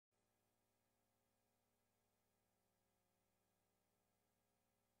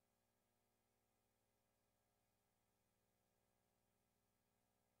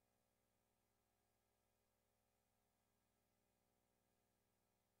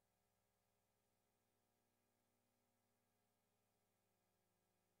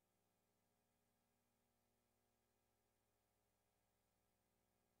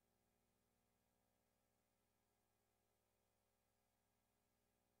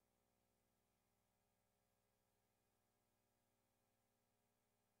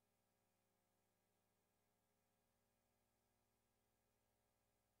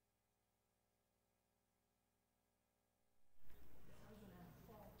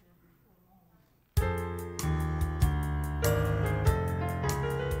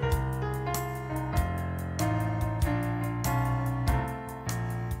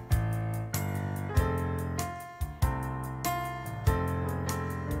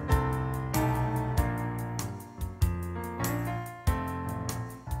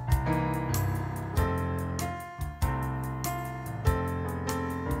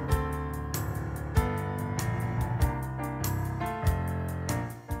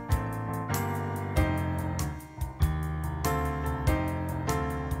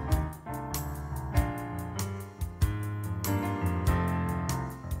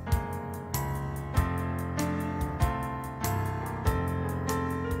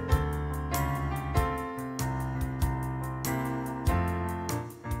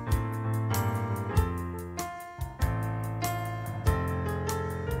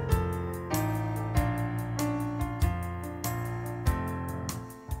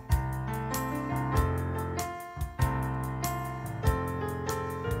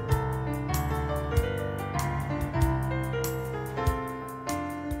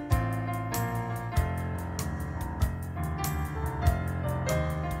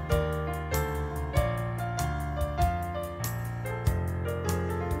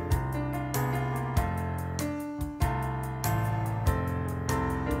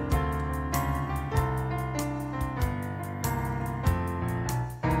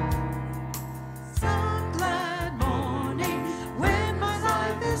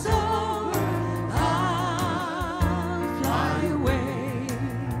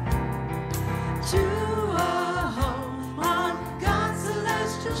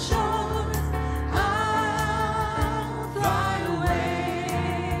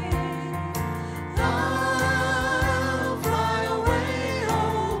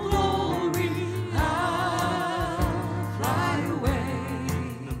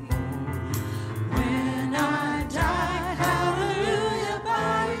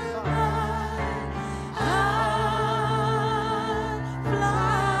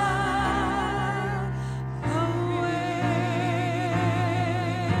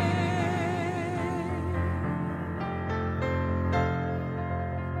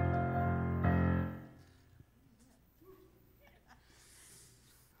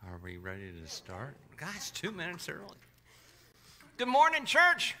ready to start? Gosh, 2 minutes early. Good morning,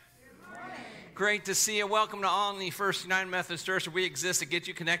 church. Good morning. Great to see you. Welcome to Olney First United Methodist Church. We exist to get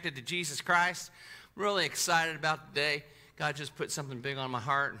you connected to Jesus Christ. I'm really excited about today. God just put something big on my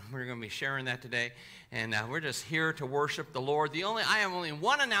heart, and we're going to be sharing that today. And we're just here to worship the Lord. I have only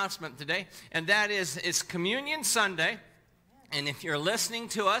one announcement today, and that is it's Communion Sunday. And if you're listening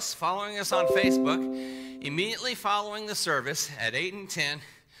to us, following us on Facebook, immediately following the service at 8 and 10,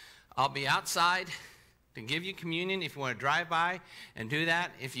 I'll be outside to give you communion if you want to drive by and do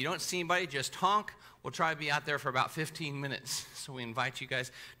that. If you don't see anybody, just honk. We'll try to be out there for about 15 minutes. So we invite you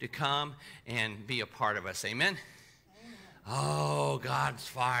guys to come and be a part of us. Amen? Oh, God's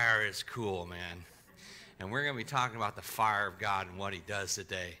fire is cool, man. And we're going to be talking about the fire of God and what he does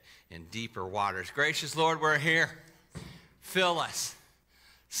today in deeper waters. Gracious Lord, we're here. Fill us.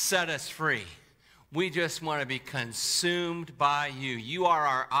 Set us free. We just want to be consumed by you. You are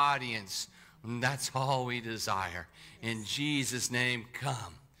our audience, and that's all we desire. In Jesus' name,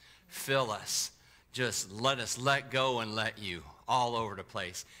 come. Fill us. Just let us let go and let you all over the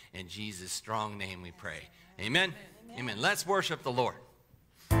place. In Jesus' strong name we pray. Amen. Amen. Let's worship the Lord.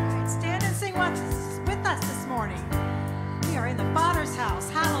 All right, stand and sing with us this morning. We are in the Father's house.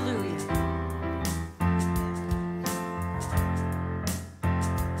 Hallelujah.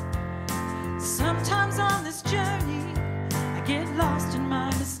 Sometimes on this journey, I get lost in my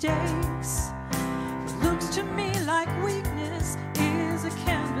mistakes. What looks to me like weakness is a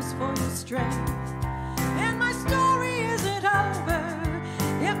canvas for your strength. And my story isn't over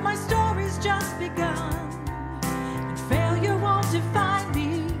if my story's just begun. And failure won't define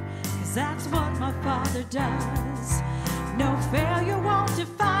me, 'cause that's what my Father does. No, failure won't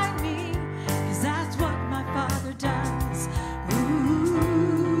define me, 'cause that's what my Father does.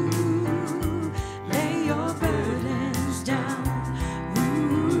 Lay your burdens down.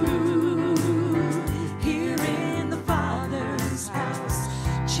 Here in the Father's house.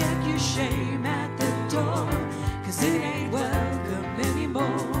 Check your shame at the door, 'cause it ain't welcome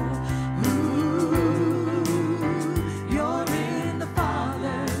anymore. You're in the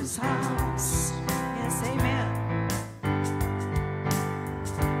Father's house. Yes, amen.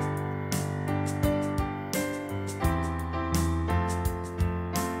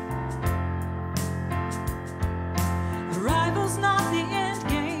 Arrival's not the end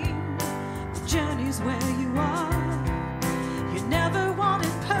game, the journey's where you are. You never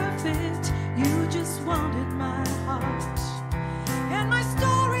wanted perfect, you just wanted my heart. And my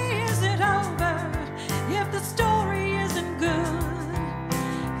story isn't over if the story isn't good,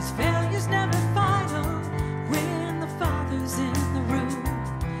 'cause failure's never final when the Father's in the room.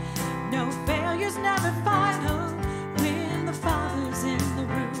 No, failure's never final when the Father's in the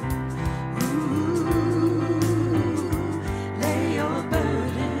room. Lay your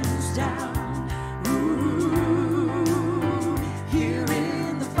burdens down. Here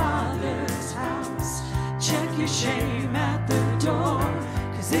in the Father's house. Check your shame at the door,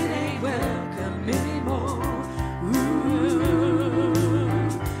 'cause it ain't welcome anymore.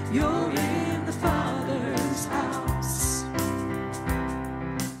 You're in the Father's house.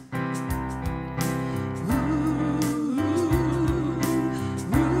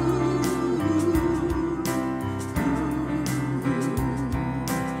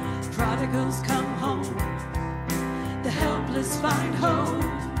 Prodigals come home, the helpless find hope.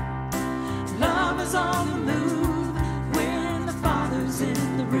 Love is on the move when the Father's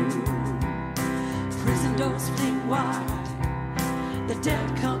in the room. Prison doors fling wide, the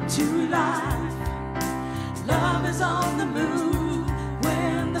dead come to life. Love is on the move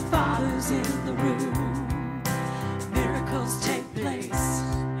when the Father's in the room. Miracles take place,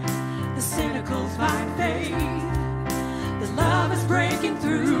 the cynical find faith. The love is breaking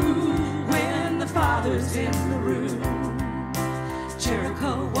through when the Father's in the room.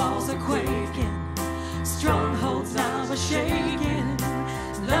 Jericho walls are quaking, strongholds now are shaking.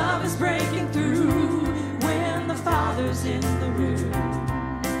 Love is breaking through when the Father's in the room.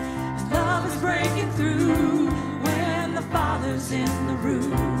 Love is breaking through when the Father's in the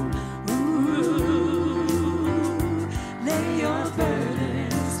room. Lay your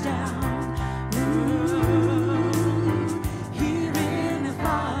burdens down. Here in the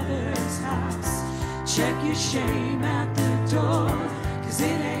Father's house. Check your shame at the door, 'cause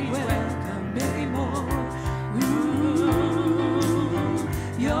it ain't welcome anymore.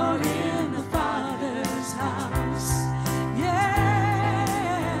 You're in the Father's house. Yeah,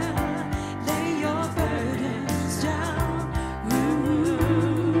 lay your burdens down.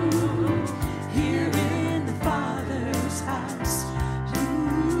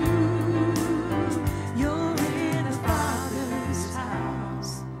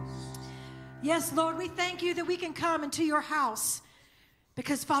 you that we can come into your house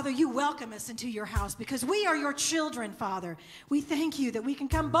because, Father, you welcome us into your house because we are your children, Father. We thank you that we can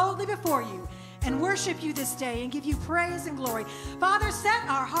come boldly before you and worship you this day and give you praise and glory. Father, set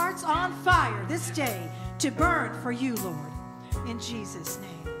our hearts on fire this day to burn for you, Lord, in Jesus'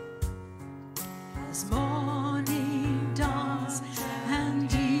 name. As morning dawns and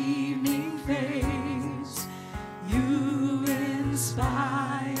evening fades, you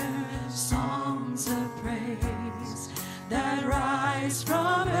inspire songs of praise that rise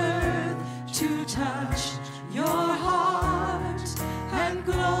from earth to touch your heart and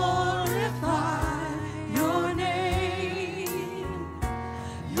glorify your name.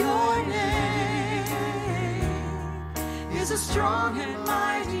 Your name is a strong and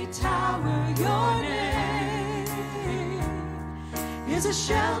mighty tower. Your name is a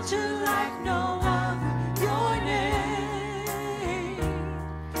shelter like no other. Your name,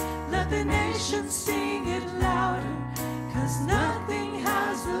 let the nations sing it louder, 'cause nothing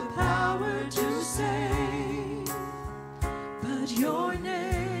has the power to save but your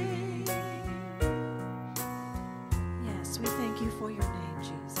name. Yes, we thank you for your name,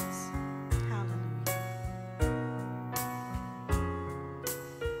 Jesus. Hallelujah.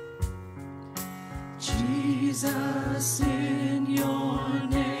 Jesus, in your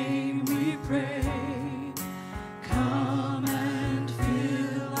name we pray. Come and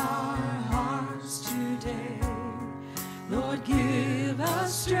fill our hearts today. Lord, give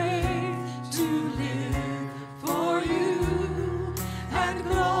us strength to live for you and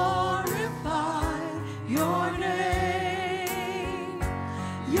glorify your name.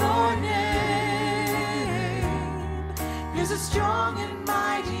 Your name is a strong and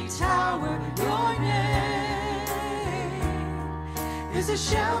mighty tower. Your name is a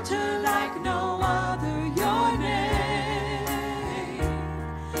shelter like no other. Your name,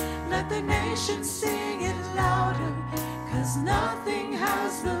 let the nations sing it louder, 'cause nothing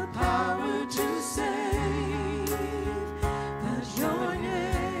has the power to save but your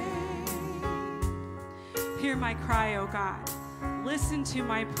name. Hear my cry, O God. Listen to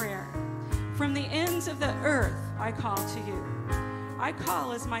my prayer. From the ends of the earth I call to you. I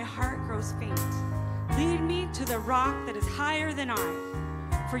call as my heart grows faint. Lead me to the rock that is higher than I.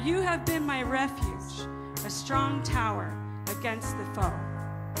 For you have been my refuge, a strong tower against the foe.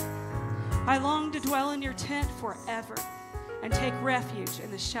 I long to dwell in your tent forever and take refuge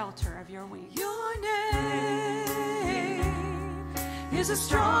in the shelter of your wings. Your name is a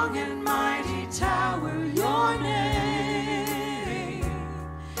strong and mighty tower. Your name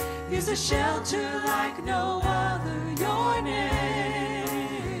is a shelter like no other. Your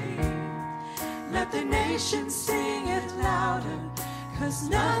name, let the nations sing it louder, 'cause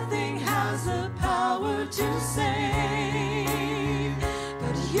nothing has the power to save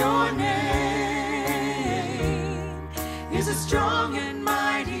but your name is a strong and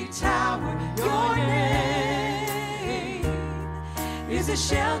mighty tower. Your name is a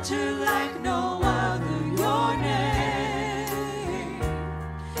shelter like no other. Your name,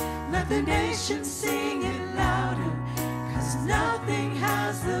 let the nations sing it louder, 'cause nothing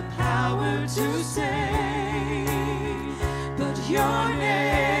has the power to save but your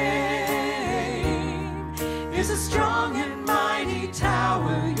name is a strong and mighty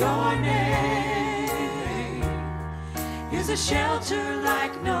tower. Your name is a shelter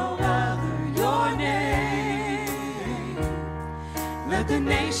like no other. Your name, let the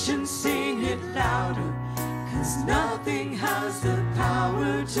nations sing it louder, 'cause nothing has the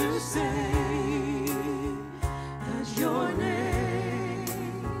power to save but your name.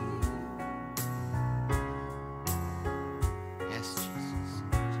 Yes, Jesus.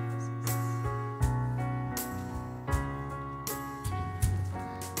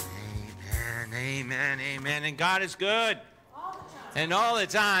 Amen, amen, amen. And God is good. All the time. And all the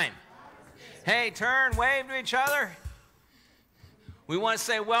time. Hey, turn, wave to each other. We want to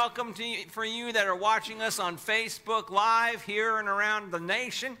say welcome to you, for you that are watching us on Facebook Live here and around the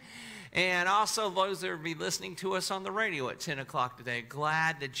nation. And also those that will be listening to us on the radio at 10 o'clock today.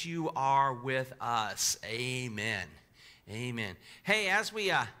 Glad that you are with us. Amen. Amen. Hey, as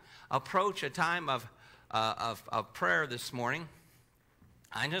we approach a time of prayer this morning,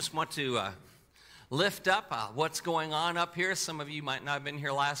 I just want to lift up what's going on up here. Some of you might not have been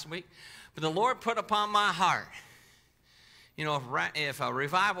here last week, but the Lord put upon my heart, you know, if a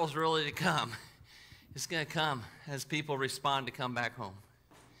revival is really to come, it's going to come as people respond to come back home.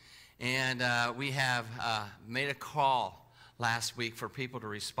 And we have made a call last week for people to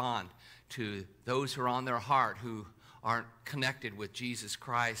respond to those who are on their heart who aren't connected with Jesus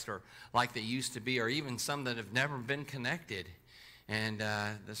Christ or like they used to be, or even some that have never been connected. And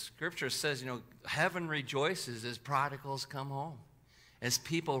the scripture says, heaven rejoices as prodigals come home. As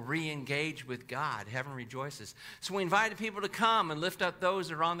people re-engage with God, heaven rejoices. So we invited people to come and lift up those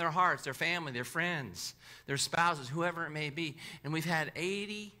that are on their hearts, their family, their friends, their spouses, whoever it may be. And we've had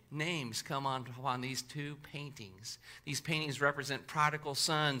 80 names come on these 2 paintings. These paintings represent prodigal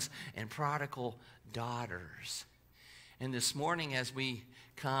sons and prodigal daughters. And this morning, as we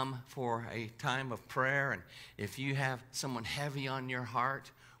come for a time of prayer, and if you have someone heavy on your heart,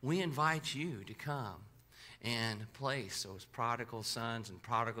 we invite you to come and place those prodigal sons and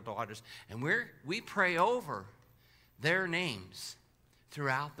prodigal daughters. And we pray over their names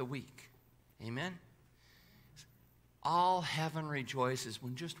throughout the week. Amen? All heaven rejoices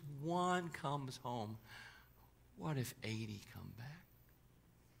when just one comes home. What if 80 come back?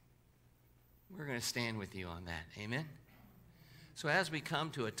 We're going to stand with you on that. Amen? So as we come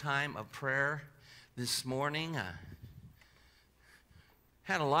to a time of prayer this morning,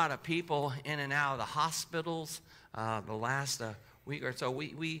 had a lot of people in and out of the hospitals the last week or so.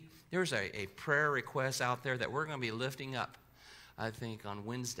 There's a prayer request out there that we're going to be lifting up, I think, on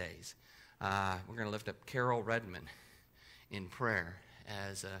Wednesdays. We're going to lift up Carol Redmond in prayer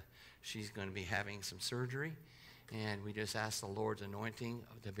as she's going to be having some surgery. And we just ask the Lord's anointing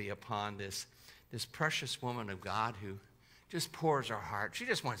to be upon this precious woman of God who just pours her heart. She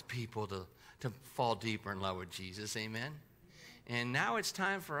just wants people to fall deeper in love with Jesus. Amen? And now it's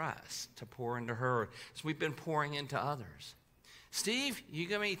time for us to pour into her. So we've been pouring into others. Steve, you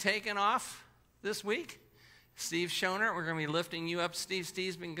going to be taking off this week? Steve Schoner, we're going to be lifting you up.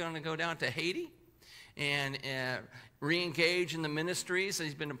 Steve's been going to go down to Haiti and re-engage in the ministries that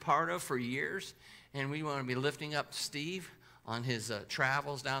he's been a part of for years. And we want to be lifting up Steve on his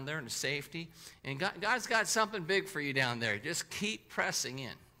travels down there and safety. And God's got something big for you down there. Just keep pressing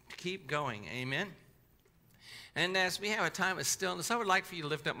in. Keep going. Amen? And as we have a time of stillness, I would like for you to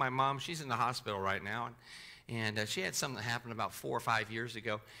lift up my mom. She's in the hospital right now. And she had something that happened about 4 or 5 years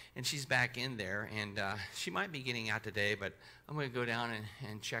ago. And she's back in there. And she might be getting out today. But I'm going to go down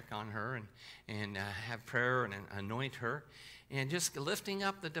and check on her and have prayer and anoint her. And just lifting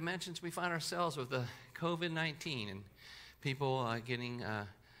up the dimensions we find ourselves with the COVID-19. And people getting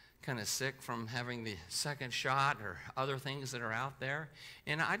kind of sick from having the second shot or other things that are out there.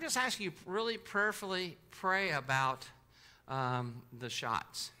 And I just ask you really prayerfully pray about the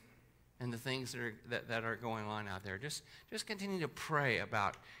shots and the things that are going on out there. Just continue to pray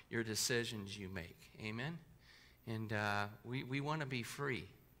about your decisions you make. Amen? And we want to be free.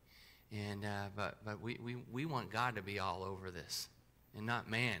 And but we want God to be all over this and not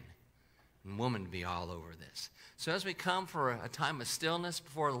man and woman to be all over this. So as we come for a time of stillness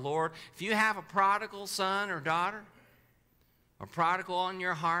before the Lord, if you have a prodigal son or daughter, or prodigal on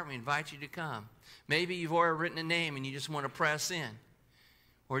your heart, we invite you to come. Maybe you've already written a name and you just want to press in,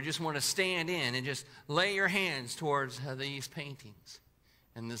 or just want to stand in and just lay your hands towards these paintings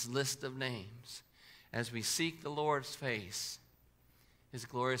and this list of names as we seek the Lord's face, His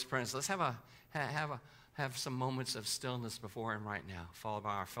glorious presence. Let's have some moments of stillness before Him right now, followed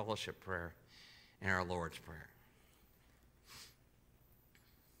by our fellowship prayer and our Lord's Prayer.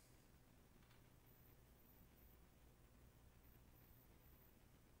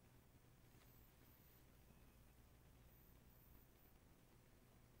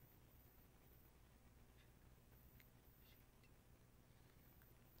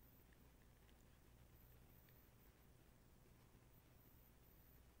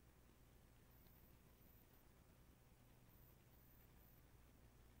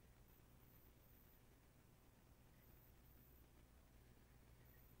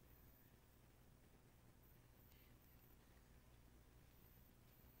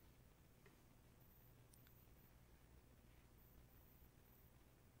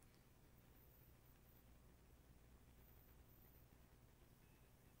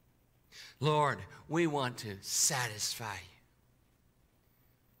 Lord, we want to satisfy you.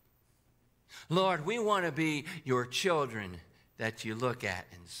 Lord, we want to be your children that you look at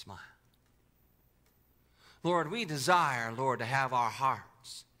and smile. Lord, we desire, Lord, to have our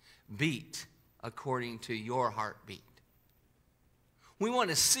hearts beat according to your heartbeat. We want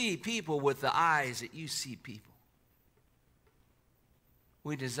to see people with the eyes that you see people.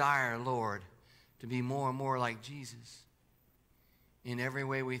 We desire, Lord, to be more and more like Jesus in every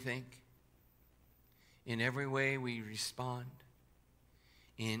way we think, in every way we respond,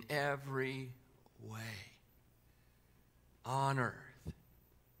 in every way on earth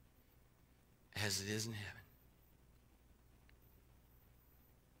as it is in heaven.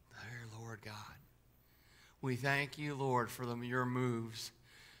 Dear Lord God, we thank you, Lord, for your moves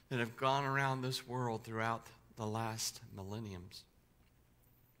that have gone around this world throughout the last millenniums.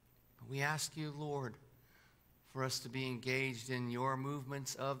 We ask you, Lord, for us to be engaged in your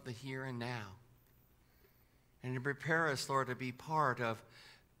movements of the here and now. And to prepare us, Lord, to be part of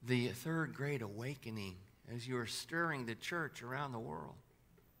the third great awakening as you are stirring the church around the world.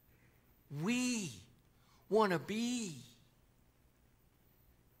 We want to be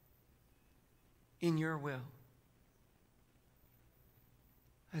in your will.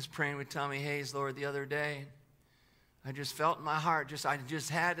 I was praying with Tommy Hayes, Lord, the other day. I just felt in my heart, I just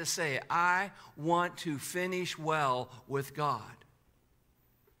had to say it. I want to finish well with God.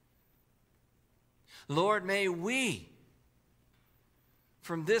 Lord, may we,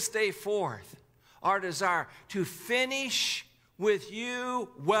 from this day forth, our desire to finish with you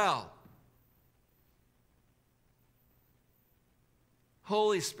well.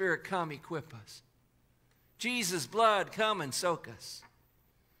 Holy Spirit, come equip us. Jesus' blood, come and soak us.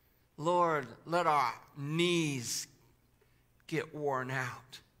 Lord, let our knees get worn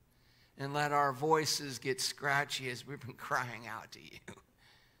out, and let our voices get scratchy as we've been crying out to you.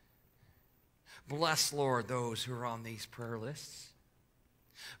 Bless, Lord, those who are on these prayer lists.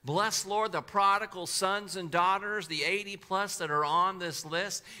 Bless, Lord, the prodigal sons and daughters, the 80+ that are on this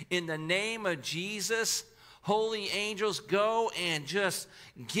list. In the name of Jesus, holy angels, go and just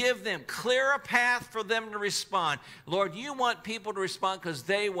give them, clear a path for them to respond. Lord, you want people to respond because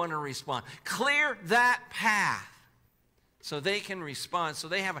they want to respond. Clear that path so they can respond, so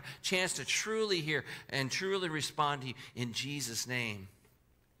they have a chance to truly hear and truly respond to you in Jesus' name.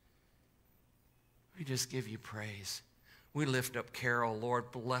 We just give you praise. We lift up Carol,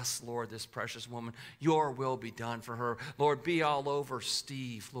 Lord. Bless, Lord, this precious woman. Your will be done for her. Lord, be all over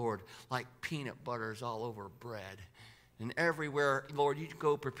Steve, Lord, like peanut butters all over bread. And everywhere, Lord, you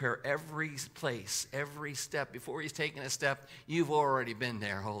go prepare every place, every step. Before he's taking a step, you've already been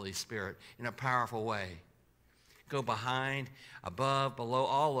there, Holy Spirit, in a powerful way. Go behind, above, below,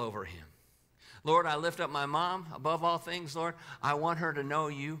 all over him. Lord, I lift up my mom. Above all things, Lord, I want her to know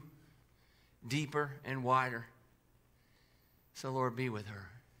you deeper and wider. So, Lord, be with her.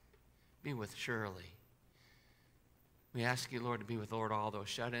 Be with Shirley. We ask you, Lord, to be with, Lord, all those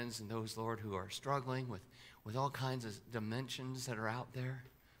shut-ins and those, Lord, who are struggling with all kinds of dimensions that are out there,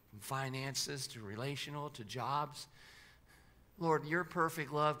 from finances to relational to jobs. Lord, your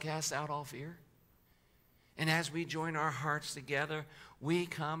perfect love casts out all fear. And as we join our hearts together, we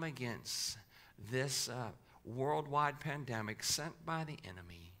come against this worldwide pandemic sent by the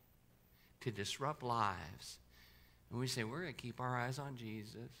enemy to disrupt lives. And we say, we're going to keep our eyes on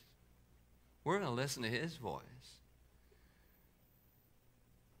Jesus. We're going to listen to his voice.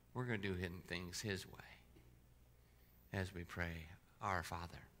 We're going to do hidden things his way as we pray, Our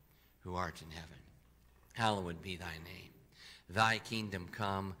Father, who art in heaven, hallowed be thy name. Thy kingdom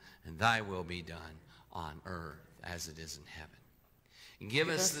come, and thy will be done on earth as it is in heaven. And give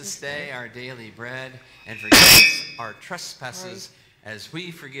us this day our daily bread, and forgive us our trespasses as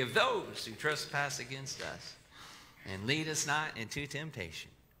we forgive those who trespass against us. And lead us not into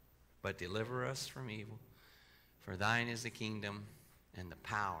temptation, but deliver us from evil. For thine is the kingdom and the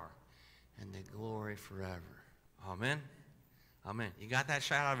power and the glory forever. Amen. Amen. You got that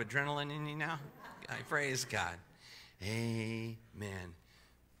shot of adrenaline in you now? I praise God. Amen.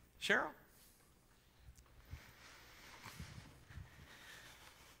 Cheryl?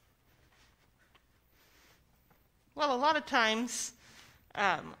 Well, a lot of times,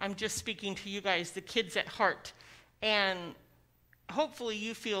 I'm just speaking to you guys, the kids at heart. And hopefully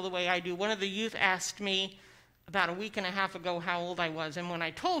you feel the way I do. One of the youth asked me about a week and a half ago how old I was. And when I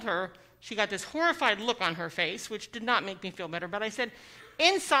told her, she got this horrified look on her face, which did not make me feel better. But I said,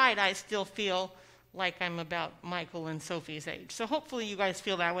 inside I still feel like I'm about Michael and Sophie's age. So hopefully you guys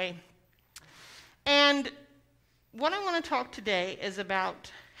feel that way. And what I want to talk today is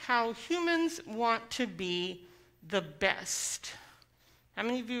about how humans want to be the best. How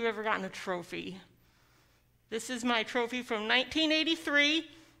many of you have ever gotten a trophy? This is my trophy from 1983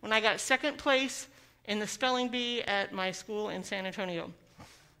 when I got second place in the spelling bee at my school in San Antonio.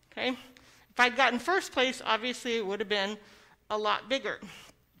 Okay? If I'd gotten first place, obviously it would have been a lot bigger.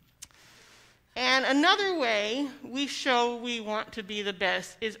 And another way we show we want to be the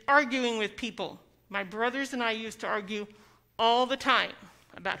best is arguing with people. My brothers and I used to argue all the time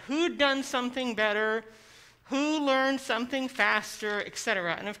about who'd done something better, who learned something faster,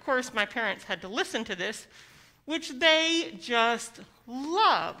 etc. And of course, my parents had to listen to this, which they just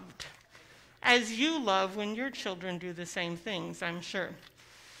loved, as you love when your children do the same things, I'm sure.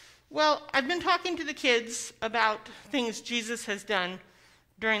 Well, I've been talking to the kids about things Jesus has done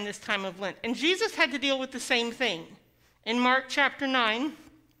during this time of Lent. And Jesus had to deal with the same thing. In Mark chapter 9,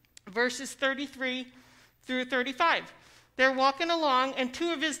 verses 33 through 35, they're walking along, and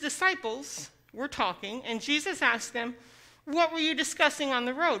two of his disciples were talking, and Jesus asked them, what were you discussing on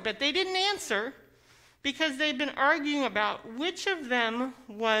the road? But they didn't answer because they'd been arguing about which of them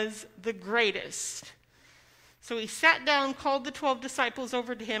was the greatest. So he sat down, called the 12 disciples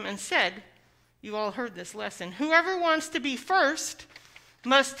over to him, and said, you all heard this lesson, whoever wants to be first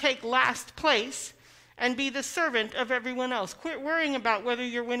must take last place and be the servant of everyone else. Quit worrying about whether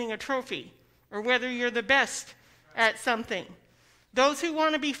you're winning a trophy or whether you're the best at something. Those who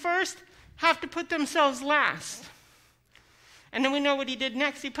want to be first have to put themselves last. And then we know what he did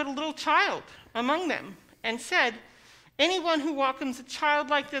next. He put a little child among them and said, anyone who welcomes a child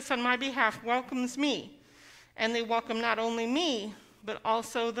like this on my behalf welcomes me. And they welcome not only me, but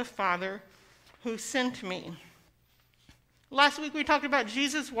also the Father who sent me. Last week we talked about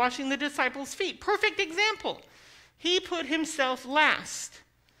Jesus washing the disciples' feet. Perfect example. He put himself last.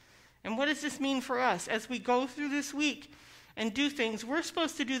 And what does this mean for us? As we go through this week and do things, we're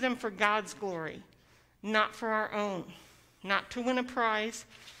supposed to do them for God's glory, not for our own. Not to win a prize,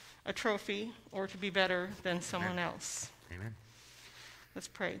 a trophy, or to be better than someone else. Amen. Let's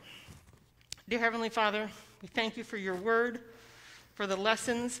pray. Dear Heavenly Father, we thank you for your word, for the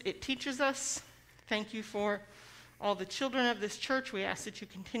lessons it teaches us. Thank you for all the children of this church. We ask that you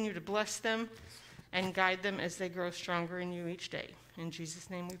continue to bless them and guide them as they grow stronger in you each day. In Jesus'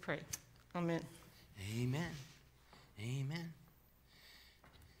 name we pray. Amen. Amen. Amen.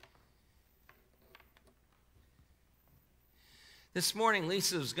 This morning,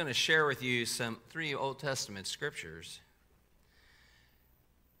 Lisa was going to share with you some 3 Old Testament scriptures.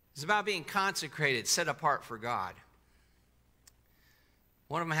 It's about being consecrated, set apart for God.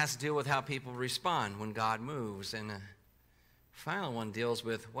 One of them has to deal with how people respond when God moves. And the final one deals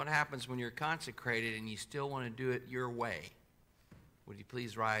with what happens when you're consecrated and you still want to do it your way. Would you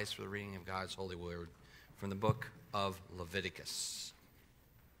please rise for the reading of God's holy word from the book of Leviticus.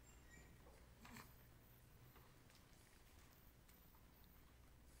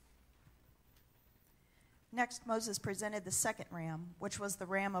 Next, Moses presented the second ram, which was the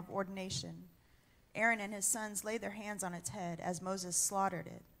ram of ordination. Aaron and his sons laid their hands on its head as Moses slaughtered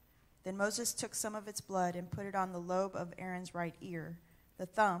it. Then Moses took some of its blood and put it on the lobe of Aaron's right ear, the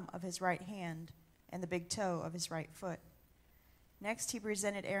thumb of his right hand, and the big toe of his right foot. Next, he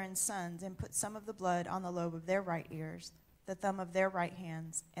presented Aaron's sons and put some of the blood on the lobe of their right ears, the thumb of their right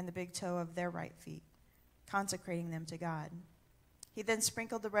hands, and the big toe of their right feet, consecrating them to God. He then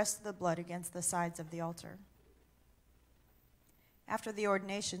sprinkled the rest of the blood against the sides of the altar. After the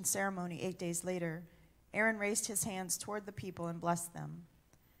ordination ceremony 8 days later, Aaron raised his hands toward the people and blessed them.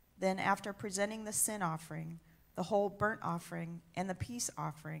 Then, after presenting the sin offering, the whole burnt offering, and the peace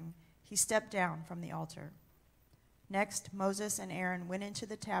offering, he stepped down from the altar. Next, Moses and Aaron went into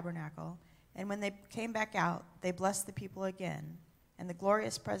the tabernacle, and when they came back out, they blessed the people again, and the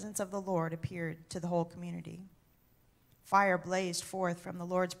glorious presence of the Lord appeared to the whole community. Fire blazed forth from the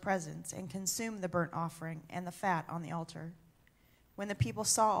Lord's presence and consumed the burnt offering and the fat on the altar. When the people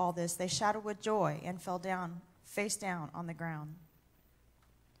saw all this, they shouted with joy and fell down, face down on the ground.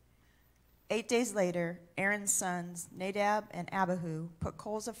 8 days later, Aaron's sons, Nadab and Abihu, put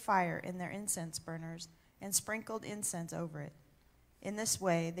coals of fire in their incense burners and sprinkled incense over it. In this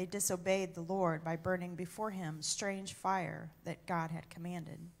way, they disobeyed the Lord by burning before him strange fire that God had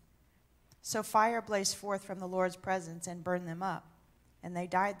commanded. So fire blazed forth from the Lord's presence and burned them up, and they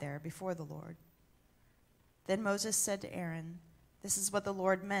died there before the Lord. Then Moses said to Aaron, "This is what the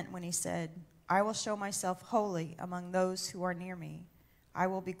Lord meant when he said, 'I will show myself holy among those who are near me. I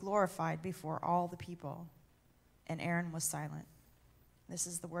will be glorified before all the people.'" And Aaron was silent. This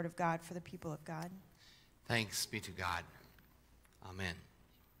is the word of God for the people of God. Thanks be to God. Amen.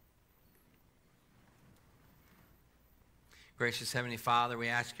 Gracious Heavenly Father, we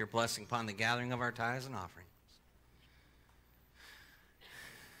ask your blessing upon the gathering of our tithes and offerings.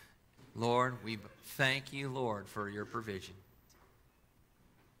 Lord, we thank you, Lord, for your provision.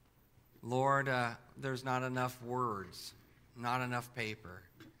 Lord, there's not enough words, not enough paper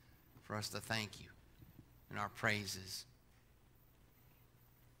for us to thank you in our praises.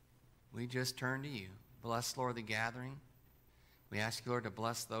 We just turn to you. Bless, Lord, the gathering. We ask you, Lord, to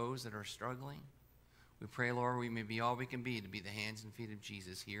bless those that are struggling. We pray, Lord, we may be all we can be to be the hands and feet of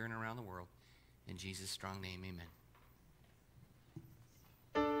Jesus here and around the world. In Jesus' strong name, amen.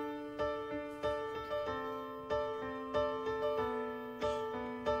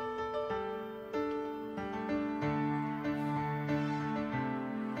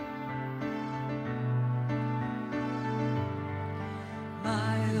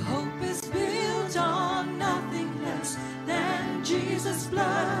 My hope is built on nothing less than Jesus'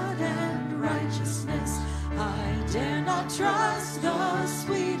 blood and righteousness. I dare not trust the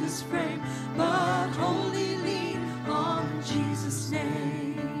sweetest frame, but wholly lean on Jesus'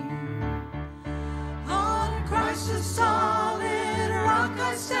 name. On Christ the solid rock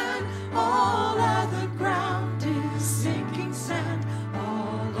I stand, all other ground is sinking sand,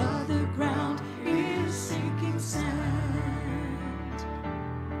 all other ground is sinking sand.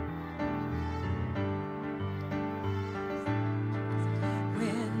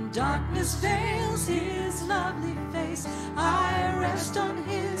 When darkness veils his lovely face, I rest on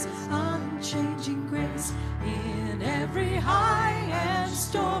his unchanging grace. In every high and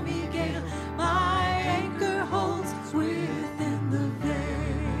stormy gale, my anchor holds within the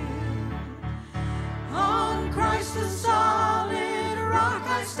veil. On Christ the solid rock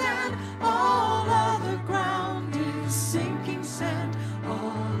I stand, all other ground is sinking sand,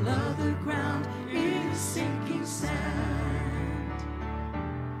 all other ground is sinking sand.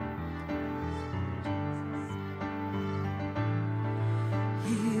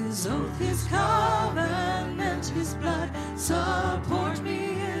 His oath, his covenant, his blood support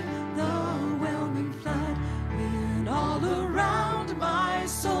me in the whelming flood. When all around my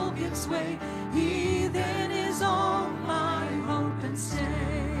soul gives way, he then is all my hope and stay.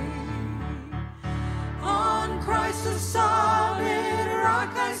 On Christ the solid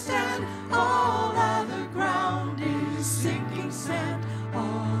rock I stand, all other ground is sinking sand,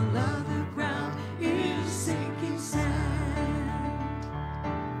 all other ground is sinking sand.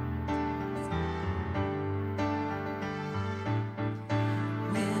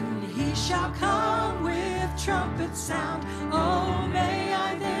 Shall come with trumpet sound, oh may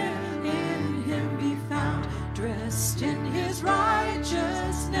I there in him be found, dressed in his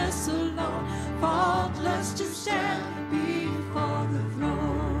righteousness alone, faultless to stand before the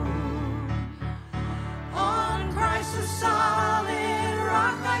throne. On Christ the solid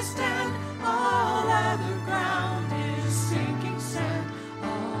rock I stand, all other ground is sinking sand,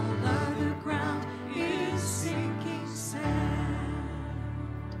 all other ground is sinking sand.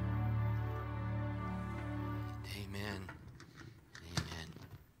 Amen. Amen.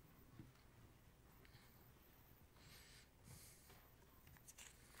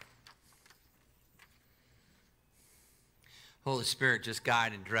 Holy Spirit, just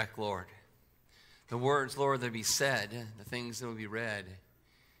guide and direct, Lord. The words, Lord, that be said, the things that will be read,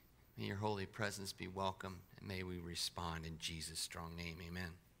 may your holy presence be welcome, and may we respond in Jesus' strong name.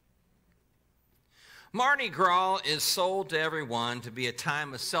 Amen. Mardi Gras is sold to everyone to be a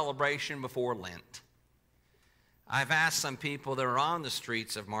time of celebration before Lent. I've asked some people that are on the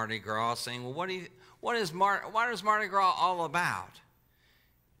streets of Mardi Gras saying, well, what is Mardi Gras all about?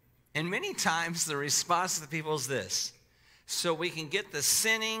 And many times the response to the people is this: so we can get the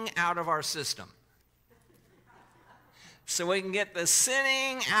sinning out of our system. So we can get the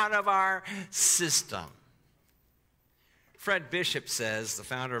sinning out of our system. Fred Bishop says, the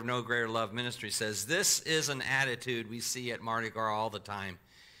founder of No Greater Love Ministry, says, this is an attitude we see at Mardi Gras all the time,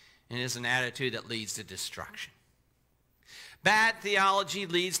 and it is an attitude that leads to destruction. Bad theology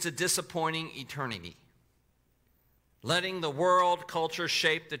leads to disappointing eternity. Letting the world culture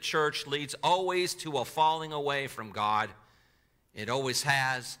shape the church leads always to a falling away from God. It always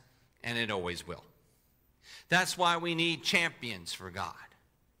has, and it always will. That's why we need champions for God.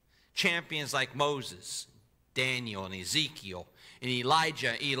 Champions like Moses, Daniel, and Ezekiel, and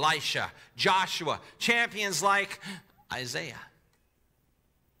Elijah, Elisha, Joshua. Champions like Isaiah.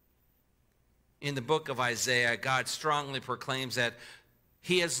 In the book of Isaiah, God strongly proclaims that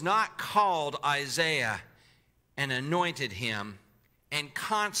he has not called Isaiah and anointed him and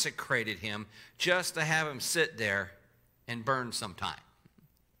consecrated him just to have him sit there and burn sometime.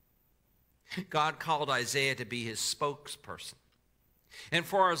 God called Isaiah to be his spokesperson. And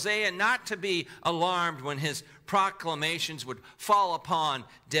for Isaiah not to be alarmed when his proclamations would fall upon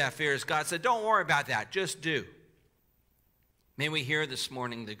deaf ears, God said, don't worry about that, just do. May we hear this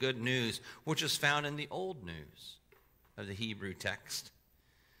morning the good news, which is found in the old news of the Hebrew text.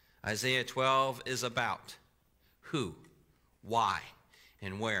 Isaiah 12 is about who, why,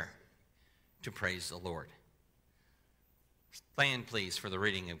 and where to praise the Lord. Stand, please, for the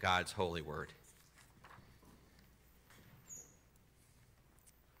reading of God's holy word.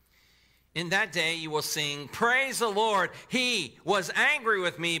 In that day you will sing, praise the Lord. He was angry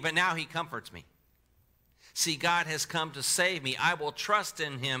with me, but now he comforts me. See, God has come to save me. I will trust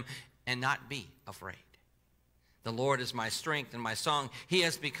in him and not be afraid. The Lord is my strength and my song. He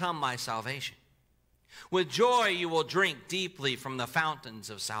has become my salvation. With joy you will drink deeply from the fountains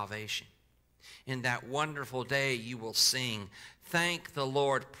of salvation. In that wonderful day you will sing, thank the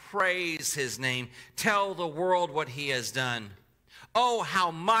Lord, praise his name, tell the world what he has done. Oh, how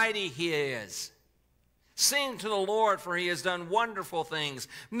mighty he is. Sing to the Lord, for he has done wonderful things.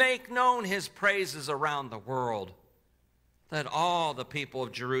 Make known his praises around the world. Let all the people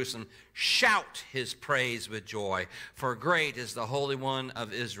of Jerusalem shout his praise with joy, for great is the Holy One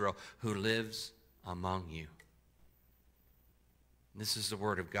of Israel who lives among you. This is the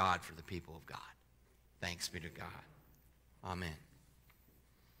word of God for the people of God. Thanks be to God. Amen.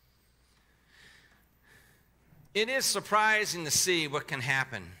 It is surprising to see what can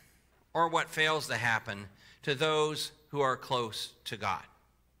happen or what fails to happen to those who are close to God.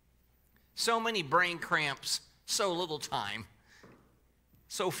 So many brain cramps, so little time,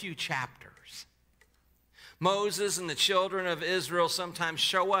 so few chapters. Moses and the children of Israel sometimes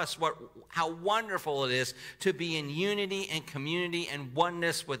show us how wonderful it is to be in unity and community and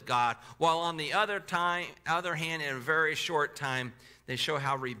oneness with God, while on the other hand, in a very short time, they show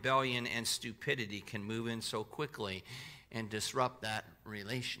how rebellion and stupidity can move in so quickly and disrupt that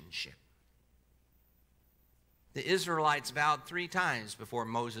relationship. The Israelites vowed 3 times before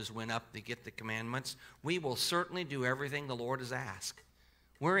Moses went up to get the commandments, we will certainly do everything the Lord has asked.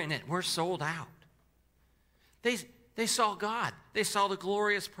 We're in it. We're sold out. They saw God. They saw the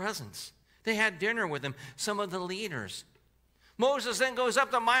glorious presence. They had dinner with him, some of the leaders. Moses then goes up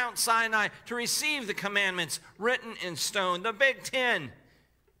to Mount Sinai to receive the commandments written in stone, the Big Ten.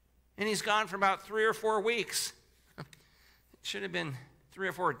 And he's gone for about 3 or 4 weeks. It should have been 3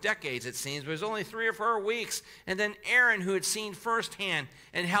 or 4 decades, it seems, but it was only 3 or 4 weeks. And then Aaron, who had seen firsthand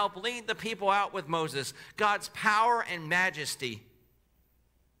and helped lead the people out with Moses, God's power and majesty,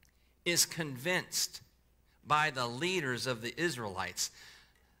 is convinced by the leaders of the Israelites,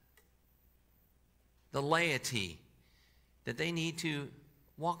 the laity, that they need to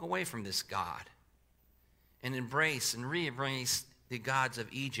walk away from this God and embrace and re-embrace the gods of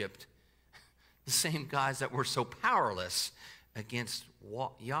Egypt, the same gods that were so powerless against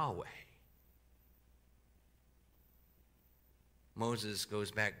Yahweh. Moses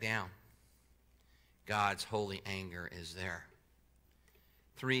goes back down. God's holy anger is there.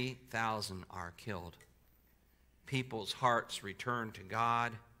 3,000 are killed. People's hearts return to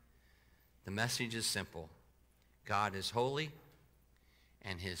God. The message is simple. God is holy,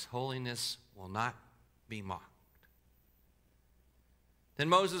 and his holiness will not be mocked. Then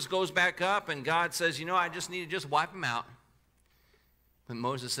Moses goes back up, and God says, I just need to wipe them out. But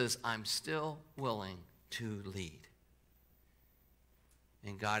Moses says, I'm still willing to lead.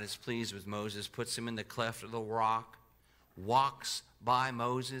 And God is pleased with Moses, puts him in the cleft of the rock, walks by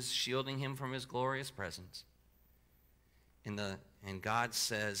Moses, shielding him from his glorious presence. And God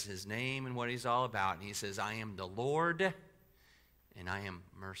says his name and what he's all about. And he says, I am the Lord, and I am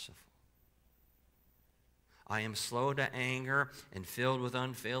merciful. I am slow to anger and filled with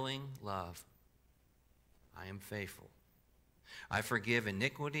unfailing love. I am faithful. I forgive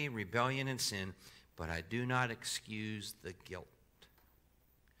iniquity, rebellion, and sin, but I do not excuse the guilt.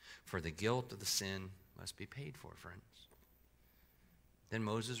 For the guilt of the sin must be paid for, friends. Then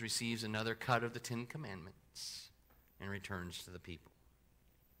Moses receives another cut of the 10 Commandments and returns to the people.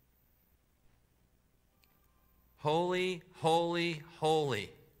 Holy, holy,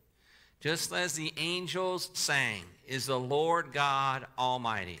 holy, just as the angels sang, is the Lord God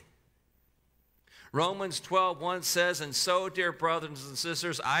Almighty. Romans 12:1 says, and so, dear brothers and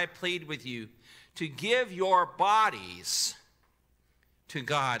sisters, I plead with you to give your bodies to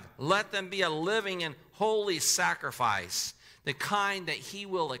God. Let them be a living and holy sacrifice, the kind that he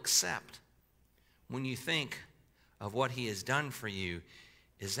will accept. When you think of what he has done for you,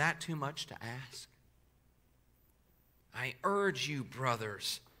 is that too much to ask? I urge you,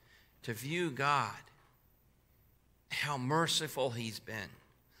 brothers, to view God, how merciful he's been.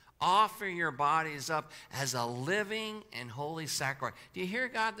 Offer your bodies up as a living and holy sacrifice. Do you hear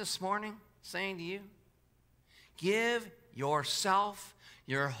God this morning saying to you? Give yourself,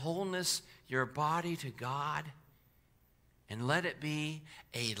 your wholeness, your body to God, and let it be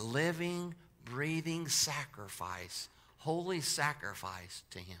a living, breathing sacrifice, holy sacrifice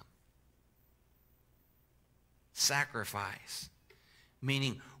to him. Sacrifice,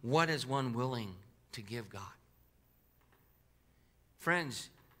 meaning what is one willing to give God? Friends,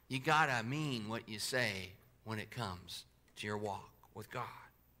 you got to mean what you say when it comes to your walk with God.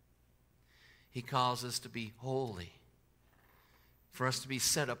 He calls us to be holy, for us to be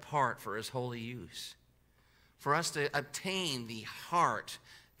set apart for his holy use, for us to obtain the heart,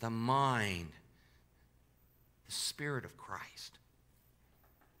 the mind, the Spirit of Christ.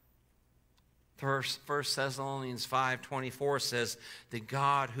 1 Thessalonians 5:24 says, the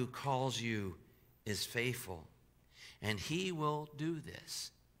God who calls you is faithful, and he will do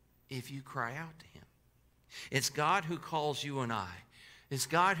this if you cry out to him. It's God who calls you and I. It's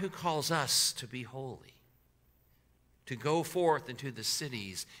God who calls us to be holy. to go forth into the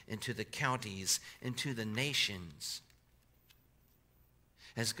cities, into the counties, into the nations.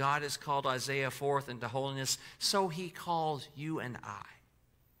 As God has called Isaiah forth into holiness, so he calls you and I.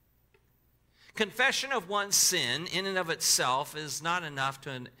 Confession of one's sin in and of itself is not enough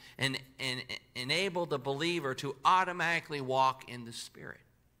to enable the believer to automatically walk in the Spirit.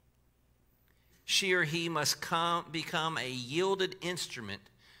 She or he must become a yielded instrument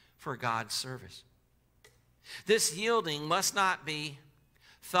for God's service. This yielding must not be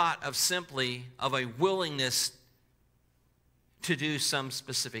thought of simply of a willingness to do some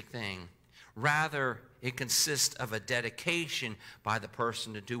specific thing. Rather, it consists of a dedication by the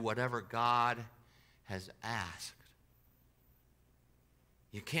person to do whatever God has asked.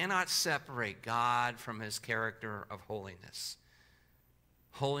 You cannot separate God from his character of holiness.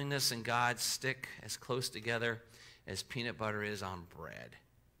 Holiness and God stick as close together as peanut butter is on bread.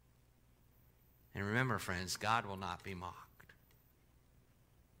 And remember, friends, God will not be mocked.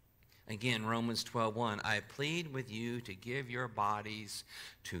 Again, Romans 12:1, I plead with you to give your bodies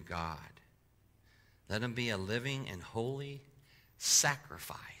to God. Let them be a living and holy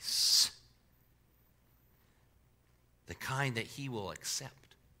sacrifice, the kind that he will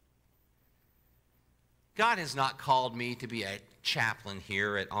accept. God has not called me to be a chaplain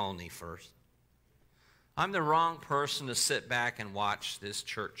here at Olney First. I'm the wrong person to sit back and watch this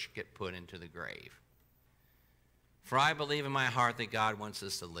church get put into the grave. For I believe in my heart that God wants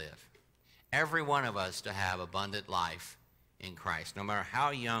us to live. Every one of us to have abundant life in Christ, no matter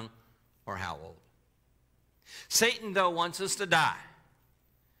how young or how old. Satan, though, wants us to die.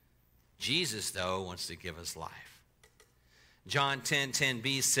 Jesus, though, wants to give us life. John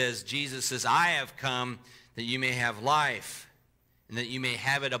 10:10b says, Jesus says, I have come that you may have life and that you may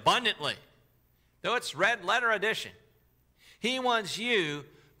have it abundantly. Though it's red letter edition. He wants you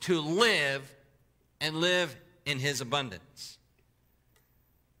to live and live in his abundance.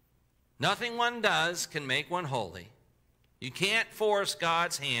 Nothing one does can make one holy. You can't force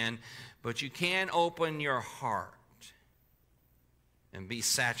God's hand, but you can open your heart and be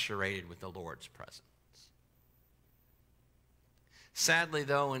saturated with the Lord's presence. Sadly,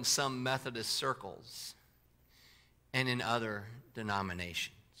 though, in some Methodist circles and in other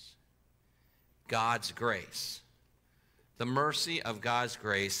denominations, God's grace, the mercy of God's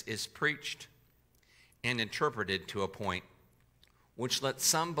grace is preached and interpreted to a point which lets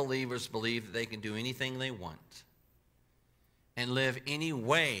some believers believe that they can do anything they want and live any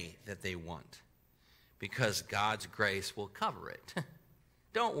way that they want because God's grace will cover it.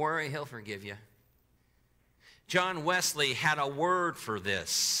 Don't worry, he'll forgive you. John Wesley had a word for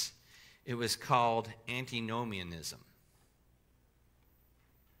this. It was called antinomianism.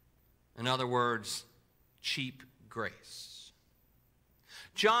 In other words, cheap grace.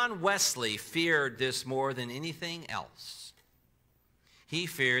 John Wesley feared this more than anything else. He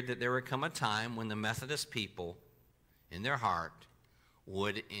feared that there would come a time when the Methodist people, in their heart,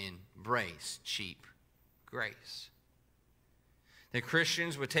 would embrace cheap grace. The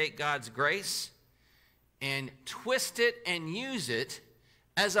Christians would take God's grace and twist it and use it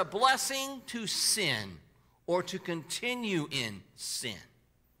as a blessing to sin or to continue in sin.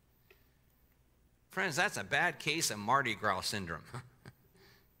 Friends, that's a bad case of Mardi Gras syndrome.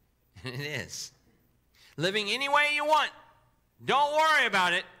 It is. Living any way you want. Don't worry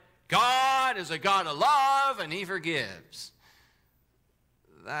about it. God is a God of love and he forgives.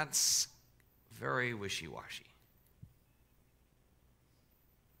 That's very wishy-washy.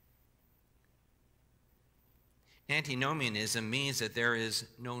 Antinomianism means that there is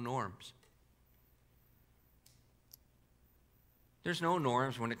no norms. There's no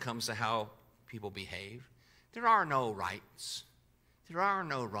norms when it comes to how people behave. There are no rights. There are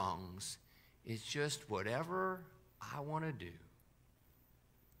no wrongs. It's just whatever I want to do.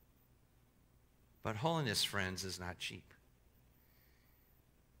 But holiness, friends, is not cheap.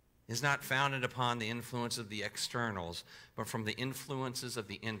 It's not founded upon the influence of the externals, but from the influences of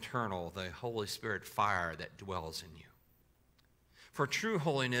the internal, the Holy Spirit fire that dwells in you. For true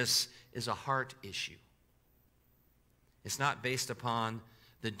holiness is a heart issue. It's not based upon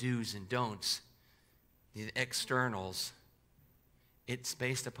the do's and don'ts, the externals. It's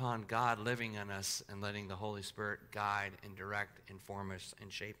based upon God living in us and letting the Holy Spirit guide and direct, inform us,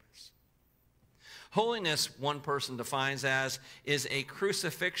 and shape us. Holiness, one person defines as, is a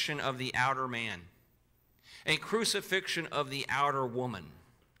crucifixion of the outer man, a crucifixion of the outer woman,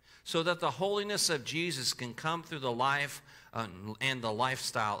 so that the holiness of Jesus can come through the life and the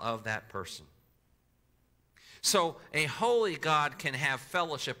lifestyle of that person. So a holy God can have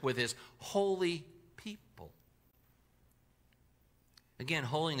fellowship with his holy people. Again,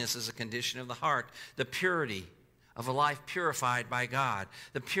 holiness is a condition of the heart, the purity of a life purified by God,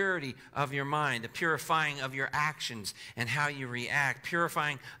 the purity of your mind, the purifying of your actions and how you react,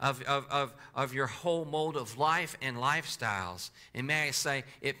 purifying of your whole mode of life and lifestyles. And may I say,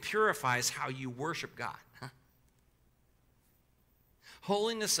 it purifies how you worship God.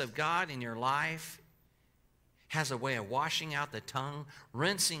 Holiness of God in your life has a way of washing out the tongue,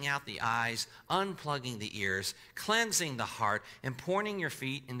 rinsing out the eyes, unplugging the ears, cleansing the heart, and pointing your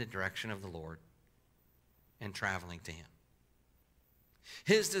feet in the direction of the Lord and traveling to Him.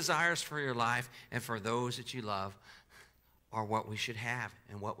 His desires for your life and for those that you love are what we should have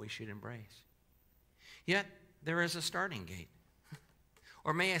and what we should embrace. Yet, there is a starting gate.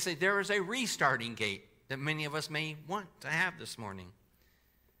 Or may I say, there is a restarting gate that many of us may want to have this morning.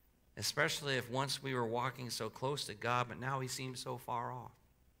 Especially if once we were walking so close to God, but now He seems so far off.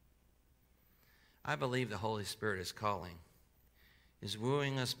 I believe the Holy Spirit is calling, is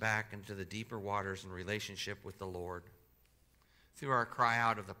wooing us back into the deeper waters in relationship with the Lord through our cry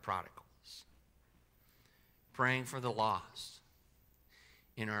out of the prodigals, praying for the lost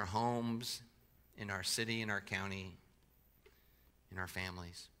in our homes, in our city, in our county, in our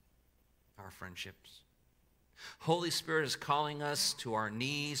families, our friendships. Holy Spirit is calling us to our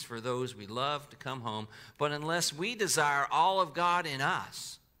knees for those we love to come home, but unless we desire all of God in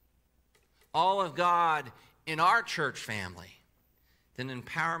us, all of God in our church family, then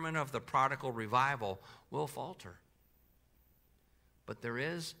empowerment of the prodigal revival will falter. But there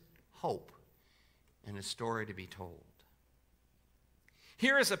is hope and a story to be told.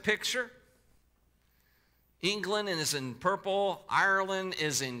 Here is a picture. England is in purple, Ireland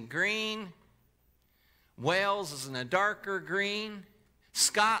is in green, Wales is in a darker green,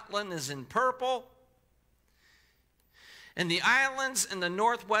 Scotland is in purple, and the islands in the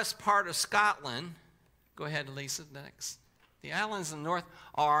northwest part of Scotland, go ahead, Lisa, next. The islands in the north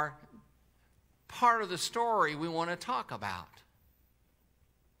are part of the story we want to talk about.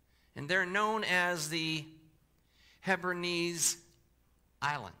 And they're known as the Hebrides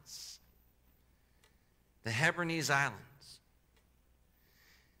Islands. The Hebrides Islands.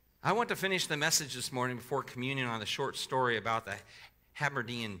 I want to finish the message this morning before communion on the short story about the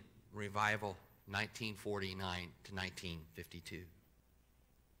Hebridean revival, 1949 to 1952.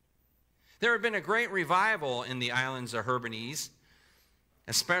 There had been a great revival in the islands of Hebrides,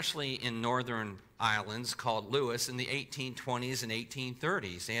 especially in northern islands called Lewis in the 1820s and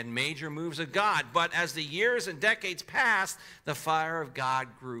 1830s. They had major moves of God, but as the years and decades passed, the fire of God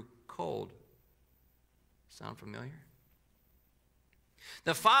grew cold. Sound familiar?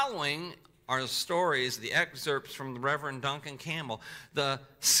 The following are the stories, the excerpts from the Reverend Duncan Campbell, the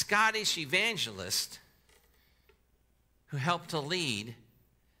Scottish evangelist who helped to lead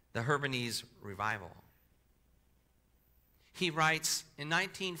the Hebrides revival. He writes, in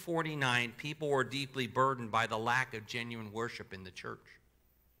 1949, people were deeply burdened by the lack of genuine worship in the church.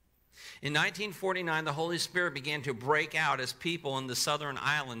 In 1949, the Holy Spirit began to break out as people in the southern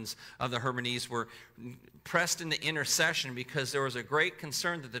islands of the Hebrides were pressed into intercession because there was a great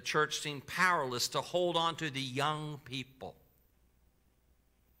concern that the church seemed powerless to hold on to the young people.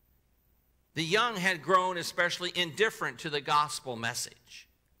 The young had grown especially indifferent to the gospel message,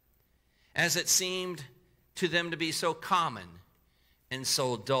 as it seemed to them to be so common and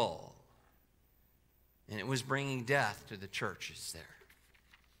so dull. And it was bringing death to the churches there.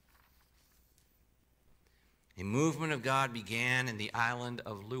 A movement of God began in the island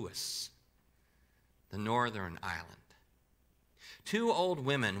of Lewis, the northern island. Two old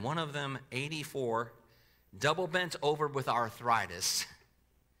women, one of them 84, double bent over with arthritis,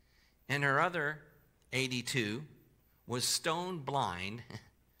 and her other 82 was stone blind.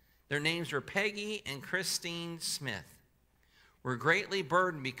 Their names were Peggy and Christine Smith, were greatly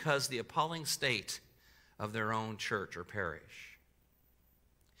burdened because of the appalling state of their own church or parish.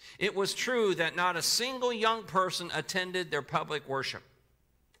 It was true that not a single young person attended their public worship.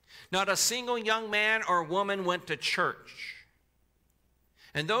 Not a single young man or woman went to church.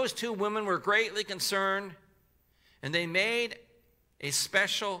 And those two women were greatly concerned, and they made a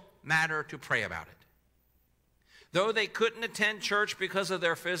special matter to pray about it. Though they couldn't attend church because of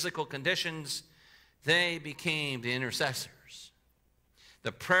their physical conditions, they became the intercessors,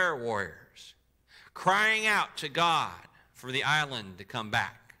 the prayer warriors, crying out to God for the island to come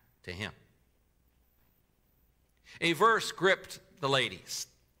back to Him. A verse gripped the ladies.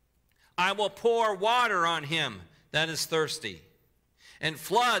 I will pour water on him that is thirsty, and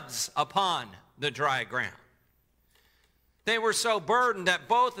floods upon the dry ground. They were so burdened that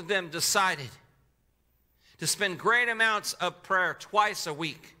both of them decided to spend great amounts of prayer twice a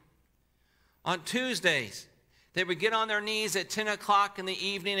week. On Tuesdays, they would get on their knees at 10 o'clock in the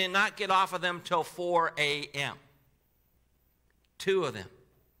evening and not get off of them till 4 a.m. 2 of them.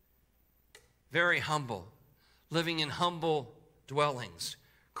 Very humble, living in humble dwellings,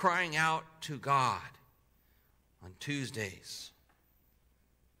 crying out to God on Tuesdays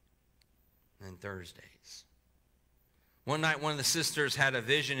and Thursdays. One night, one of the sisters had a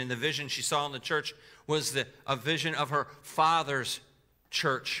vision, and the vision she saw in the church was a vision of her father's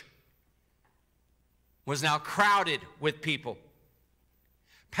church. Was now crowded with people,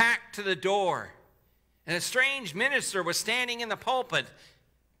 packed to the door, and a strange minister was standing in the pulpit.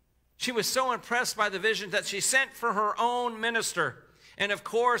 She was so impressed by the vision that she sent for her own minister. And of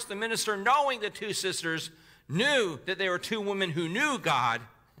course, the minister, knowing the 2 sisters, knew that they were 2 women who knew God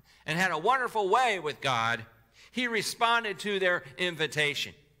and had a wonderful way with God. He responded to their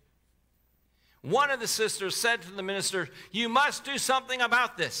invitation. One of the sisters said to the minister, "You must do something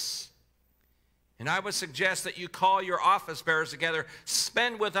about this. And I would suggest that you call your office bearers together,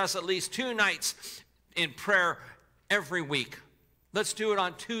 spend with us at least 2 nights in prayer every week. Let's do it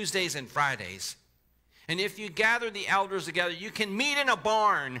on Tuesdays and Fridays. And if you gather the elders together, you can meet in a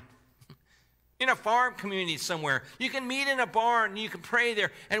barn, in a farm community somewhere. You can meet in a barn, and you can pray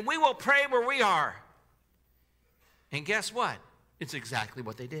there, and we will pray where we are." And guess what? It's exactly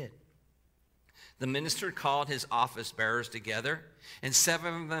what they did. The minister called his office bearers together, and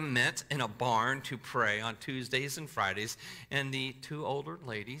 7 of them met in a barn to pray on Tuesdays and Fridays, and the 2 older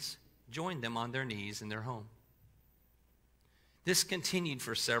ladies joined them on their knees in their home. This continued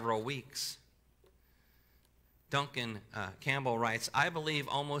for several weeks. Duncan Campbell writes, "I believe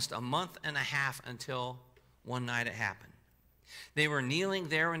almost a month and a half until one night it happened. They were kneeling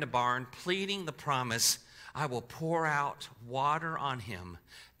there in the barn, pleading the promise, 'I will pour out water on him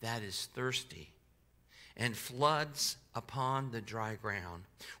that is thirsty, and floods upon the dry ground,'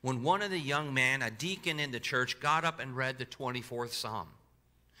 when one of the young men, a deacon in the church, got up and read the 24th Psalm.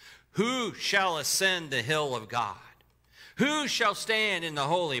 'Who shall ascend the hill of God? Who shall stand in the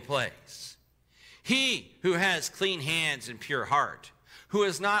holy place? He who has clean hands and pure heart, who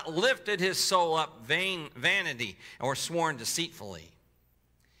has not lifted his soul up vanity or sworn deceitfully,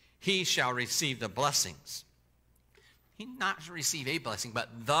 he shall receive the blessings.'" He not receive a blessing,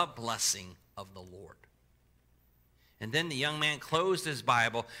 but the blessing of the Lord. And then the young man closed his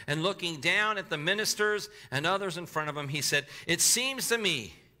Bible, and looking down at the ministers and others in front of him, he said, "It seems to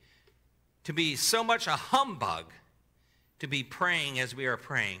me to be so much a humbug to be praying as we are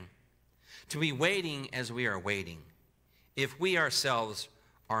praying, to be waiting as we are waiting, if we ourselves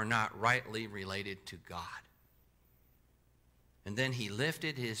are not rightly related to God." And then he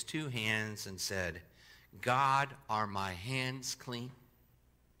lifted his 2 hands and said, "God, are my hands clean?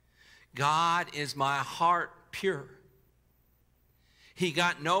 God, is my heart pure?" He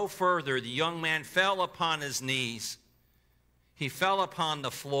got no further. The young man fell upon his knees. He fell upon the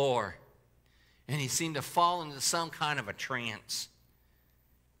floor, and he seemed to fall into some kind of a trance.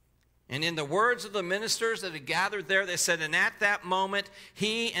 And in the words of the ministers that had gathered there, they said, and at that moment,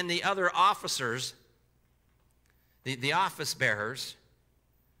 he and the other officers, the office bearers,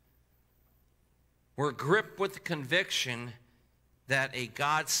 were gripped with the conviction that a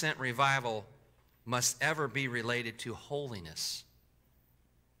God-sent revival must ever be related to holiness,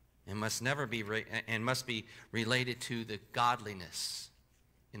 and must be related to the godliness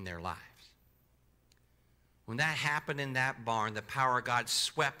in their lives. When that happened in that barn, the power of God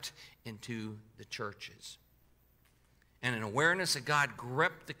swept into the churches. And an awareness of God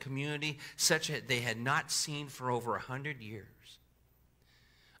gripped the community such that they had not seen for over 100 years.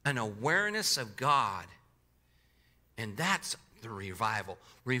 An awareness of God, and that's the revival.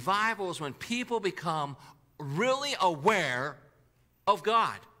 Revival is when people become really aware of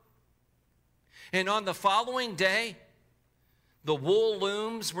God. And on the following day, the wool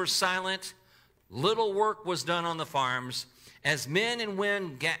looms were silent, little work was done on the farms, as men and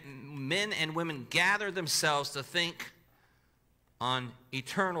women gathered themselves to think on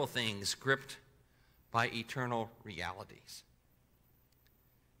eternal things, gripped by eternal realities.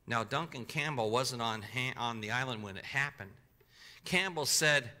 Now, Duncan Campbell wasn't on the island when it happened. Campbell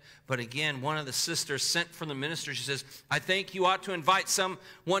said, but again, one of the sisters sent from the minister. She says, "I think you ought to invite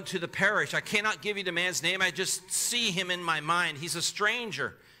someone to the parish. I cannot give you the man's name. I just see him in my mind. He's a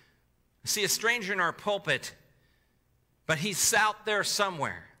stranger. I see a stranger in our pulpit, but he's out there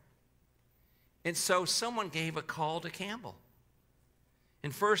somewhere." And so someone gave a call to Campbell.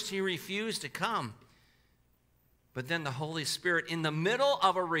 And first he refused to come. But then the Holy Spirit, in the middle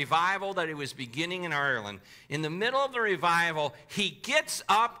of a revival that he was beginning in Ireland, in the middle of the revival, he gets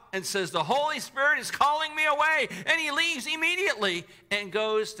up and says, "The Holy Spirit is calling me away." And he leaves immediately and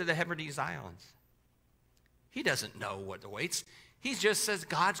goes to the Hebrides Islands. He doesn't know what awaits. He just says,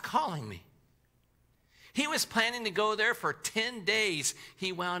 "God's calling me." He was planning to go there for 10 days.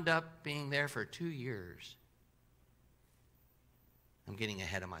 He wound up being there for 2 years. I'm getting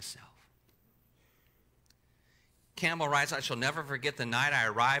ahead of myself. Campbell writes, I shall never forget the night I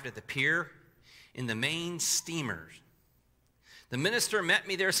arrived at the pier in the main steamers. The minister met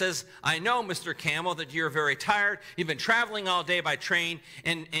me there, says, I know, Mr. Campbell, that you're very tired. You've been traveling all day by train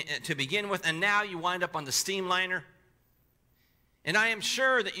and to begin with, and now you wind up on the steamliner. And I am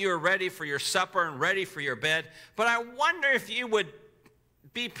sure that you are ready for your supper and ready for your bed, but I wonder if you would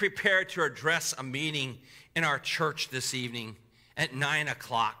be prepared to address a meeting in our church this evening at 9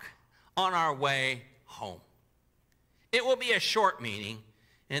 o'clock on our way home. It will be a short meeting,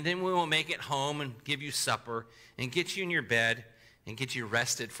 and then we will make it home and give you supper and get you in your bed and get you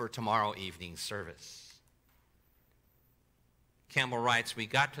rested for tomorrow evening's service. Campbell writes, we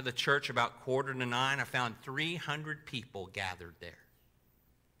got to the church about 8:45. I found 300 people gathered there.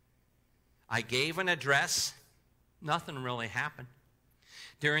 I gave an address. Nothing really happened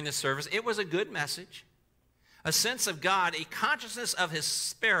during the service. It was a good message. A sense of God, a consciousness of his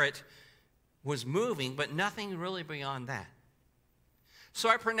Spirit was moving, but nothing really beyond that. So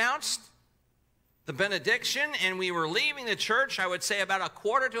I pronounced the benediction, and we were leaving the church, I would say about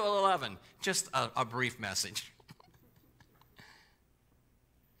 10:45, just a brief message.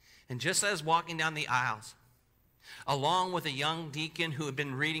 And just as walking down the aisles, along with a young deacon who had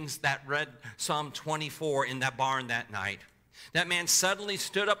been read Psalm 24 in that barn that night, that man suddenly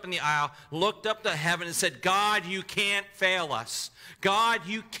stood up in the aisle, looked up to heaven and said, God, you can't fail us. God,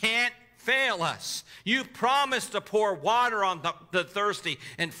 you can't fail us. You promised to pour water on the thirsty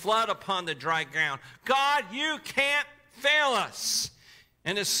and flood upon the dry ground. God, you can't fail us.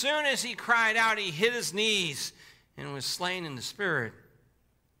 And as soon as he cried out, he hit his knees and was slain in the Spirit.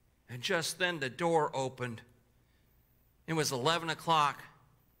 And just then the door opened. It was 11 o'clock.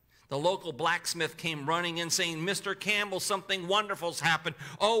 The local blacksmith came running in saying, Mr. Campbell, something wonderful's happened.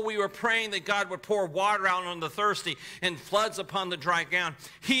 Oh, we were praying that God would pour water out on the thirsty and floods upon the dry ground.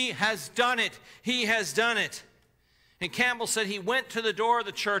 He has done it. He has done it. And Campbell said he went to the door of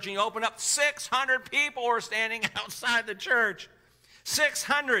the church and he opened up. 600 people were standing outside the church.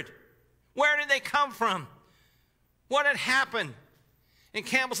 600. Where did they come from? What had happened? And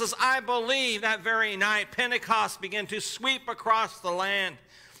Campbell says, I believe that very night Pentecost began to sweep across the land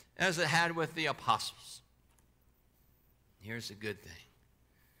as it had with the apostles. Here's a good thing.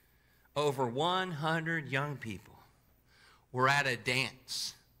 Over 100 young people were at a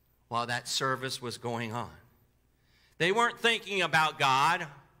dance while that service was going on. They weren't thinking about God.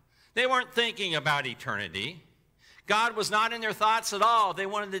 They weren't thinking about eternity. God was not in their thoughts at all. They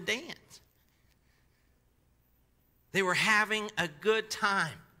wanted to dance. They were having a good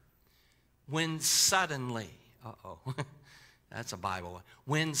time when suddenly, that's a Bible one.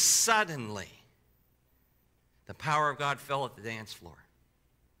 When suddenly the power of God fell at the dance floor.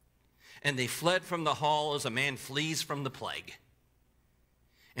 And they fled from the hall as a man flees from the plague.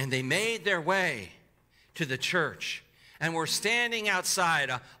 And they made their way to the church and were standing outside,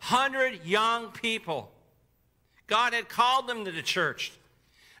 100 young people. God had called them to the church.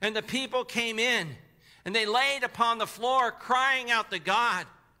 And the people came in and they laid upon the floor crying out to God.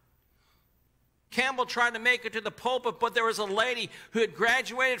 Campbell tried to make it to the pulpit, but there was a lady who had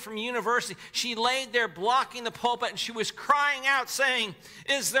graduated from university. She laid there blocking the pulpit, and she was crying out saying,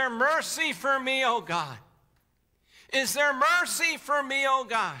 is there mercy for me, O God? Is there mercy for me, O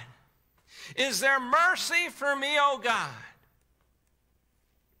God? Is there mercy for me, O God?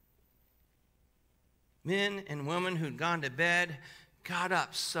 Men and women who'd gone to bed got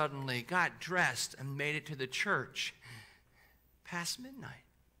up suddenly, got dressed, and made it to the church past midnight.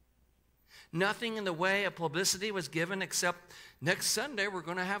 Nothing in the way of publicity was given except next Sunday we're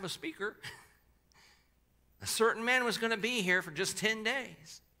going to have a speaker. A certain man was going to be here for just 10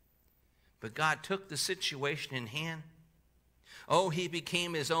 days. But God took the situation in hand. Oh, he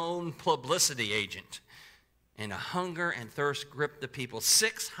became his own publicity agent. And a hunger and thirst gripped the people.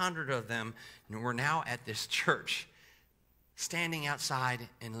 600 of them were now at this church, standing outside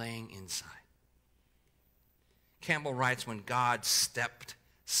and laying inside. Campbell writes, when God stepped,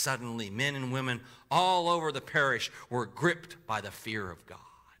 suddenly men and women all over the parish were gripped by the fear of God.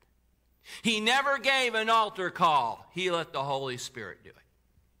 He never gave an altar call. He let the Holy Spirit do it.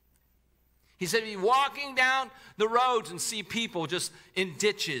 He said he'd be walking down the roads and see people just in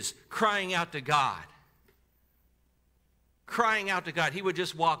ditches crying out to God. Crying out to God. He would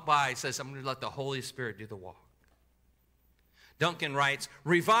just walk by and says, I'm going to let the Holy Spirit do the walk. Duncan writes,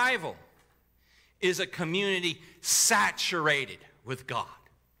 revival is a community saturated with God.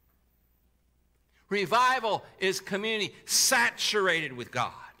 Revival is community saturated with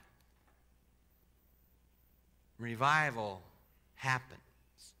God. Revival happens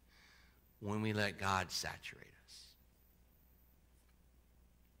when we let God saturate us.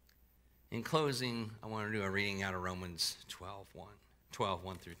 In closing, I want to do a reading out of Romans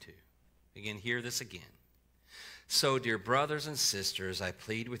 12:1 through 2. Again, hear this again. So, dear brothers and sisters, I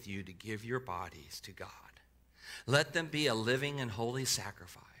plead with you to give your bodies to God. Let them be a living and holy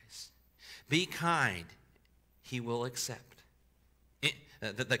sacrifice. Be kind, he will accept.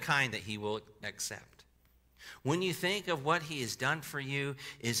 The kind that he will accept. When you think of what he has done for you,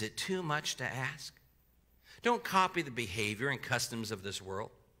 is it too much to ask? Don't copy the behavior and customs of this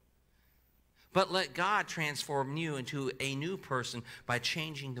world, but let God transform you into a new person by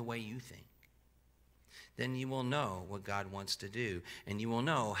changing the way you think. Then you will know what God wants to do, and you will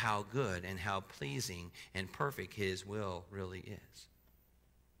know how good and how pleasing and perfect his will really is.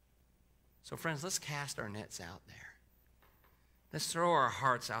 So friends, let's cast our nets out there. Let's throw our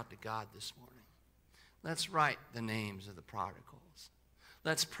hearts out to God this morning. Let's write the names of the prodigals.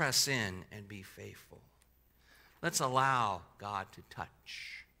 Let's press in and be faithful. Let's allow God to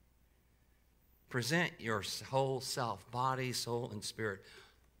touch. Present your whole self, body, soul, and spirit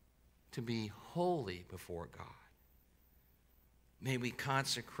to be holy before God. May we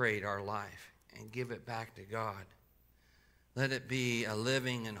consecrate our life and give it back to God. Let it be a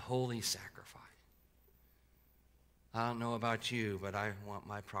living and holy sacrifice. I don't know about you, but I want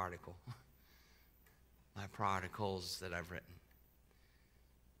my prodigal, my prodigals that I've written.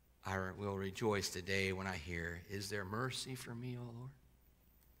 I will rejoice today when I hear, is there mercy for me, O Lord?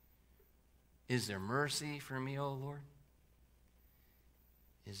 Is there mercy for me, O Lord?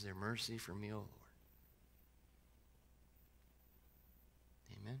 Is there mercy for me, O Lord?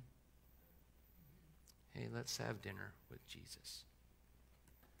 Amen. Hey, let's have dinner with Jesus.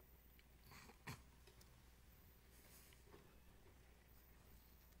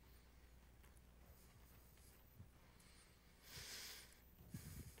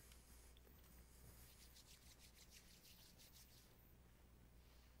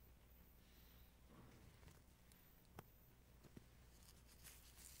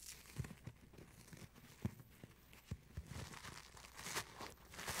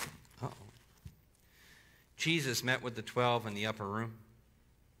 Jesus met with the 12 in the upper room.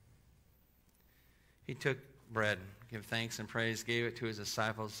 He took bread, gave thanks and praise, gave it to his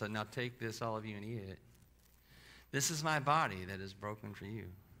disciples, said, now take this, all of you, and eat it. This is my body that is broken for you.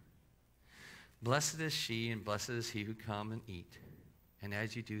 Blessed is she and blessed is he who come and eat. And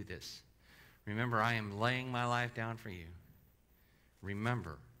as you do this, remember I am laying my life down for you.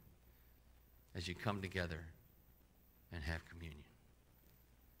 Remember as you come together and have communion.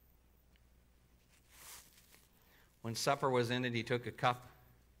 When supper was ended, he took a cup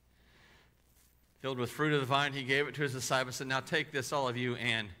filled with fruit of the vine. He gave it to his disciples and said, now take this, all of you,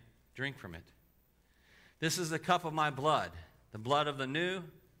 and drink from it. This is the cup of my blood, the blood of the new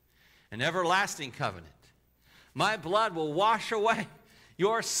and everlasting covenant. My blood will wash away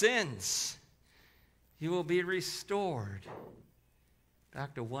your sins. You will be restored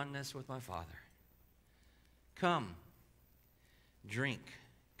back to oneness with my Father. Come, drink,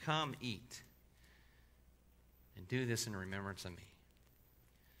 come, eat. And do this in remembrance of me.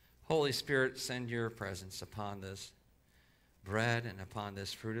 Holy Spirit, send your presence upon this bread and upon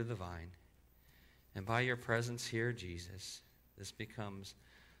this fruit of the vine. And by your presence here, Jesus, this becomes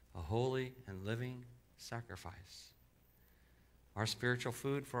a holy and living sacrifice. Our spiritual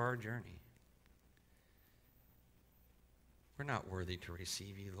food for our journey. We're not worthy to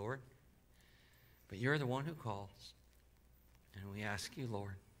receive you, Lord. But you're the one who calls. And we ask you,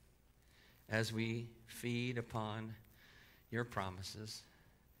 Lord, as we feed upon your promises,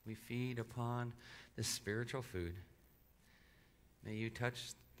 we feed upon this spiritual food, may you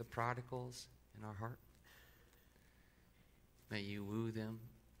touch the prodigals in our heart. May you woo them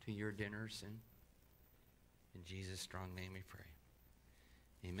to your dinner soon. In Jesus' strong name we pray.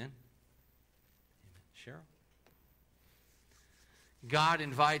 Amen. Amen. Cheryl? God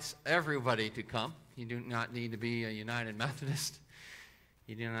invites everybody to come. You do not need to be a United Methodist.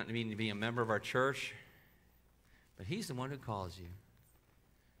 You do not need to be a member of our church, but he's the one who calls you.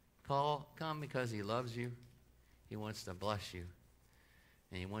 Come because he loves you. He wants to bless you,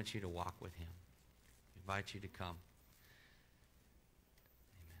 and he wants you to walk with him. He invites you to come.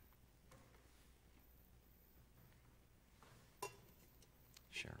 Amen.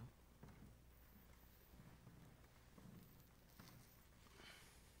 Cheryl.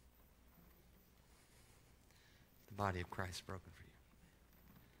 The body of Christ broken for you.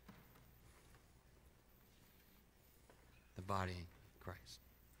 The body of Christ.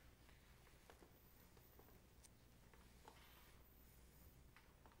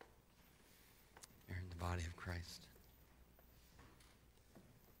 Aaron, the body body of Christ.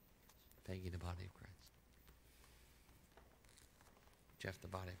 Peggy, the body of Christ. Jeff, the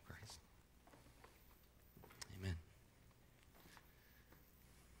body of Christ. Amen.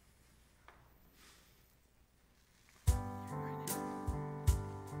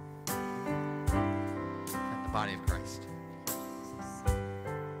 The body of Christ.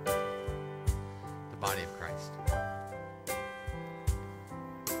 The body of Christ.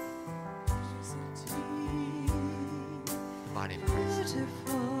 The body of Christ.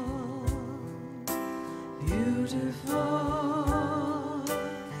 Beautiful,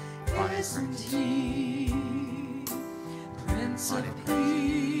 isn't he, Prince of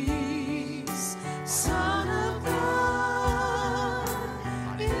Peace, Son of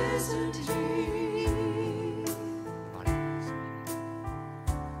God, isn't he,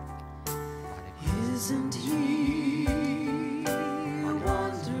 isn't he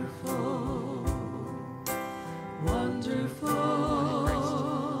wonderful, wonderful,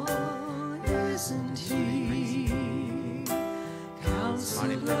 isn't he,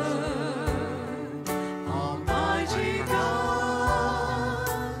 Counselor, Almighty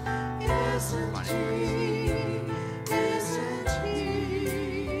God, isn't he, isn't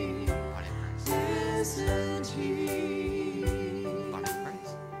he, isn't he,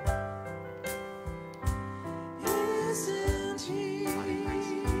 isn't he,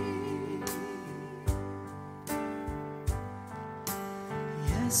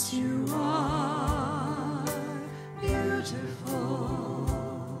 yes you are beautiful,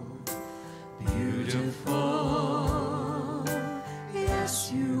 beautiful,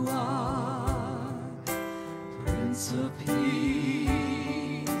 yes you are, Prince of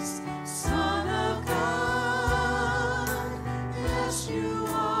Peace, Son of God, yes you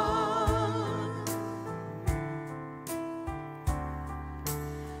are,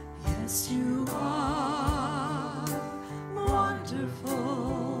 yes you are,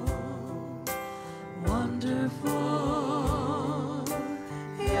 wonderful, wonderful,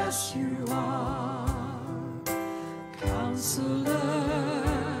 yes you are, Counselor,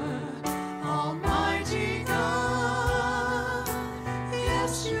 Almighty God,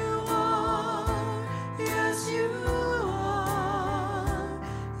 yes you are, yes you are,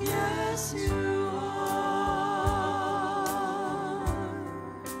 yes you are,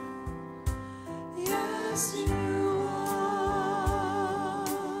 yes you are.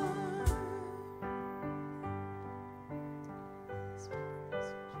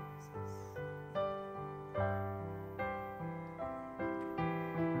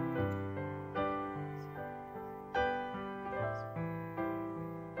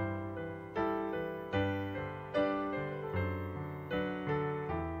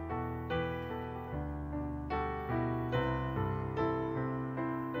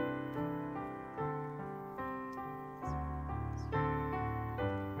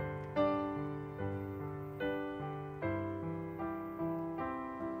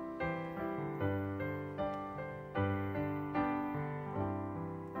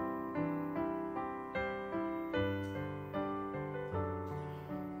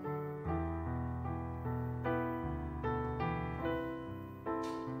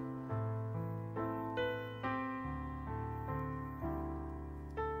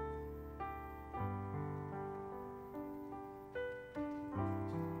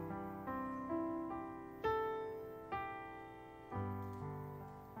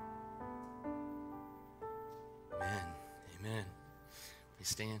 Amen. Amen. Please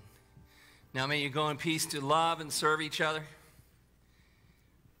stand. Now may you go in peace to love and serve each other.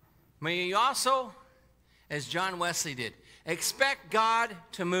 May you also, as John Wesley did, expect God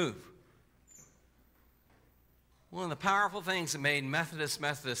to move. One of the powerful things that made Methodist,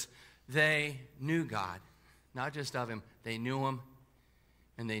 they knew God. Not just of him, they knew him,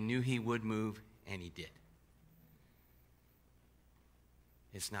 and they knew he would move, and he did.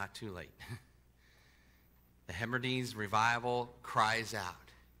 It's not too late. The Hebrides revival cries out.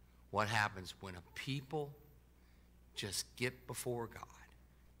 What happens when a people just get before God?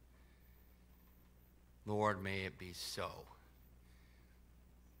 Lord, may it be so.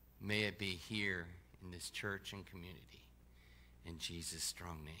 May it be here in this church and community. In Jesus'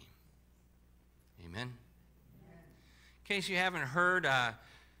 strong name. Amen. In case you haven't heard,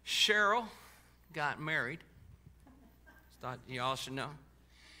 Cheryl got married. Thought you all should know.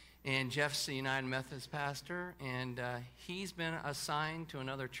 And Jeff's the United Methodist pastor, and he's been assigned to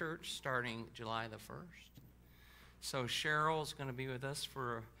another church starting July the 1st. So Cheryl's going to be with us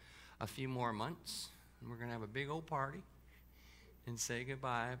for a few more months, and we're going to have a big old party and say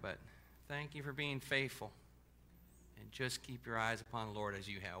goodbye. But thank you for being faithful, and just keep your eyes upon the Lord as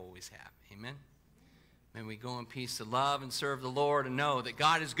you always have. Amen. May we go in peace to love and serve the Lord and know that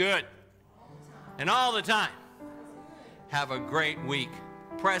God is good. And all the time. Have a great week.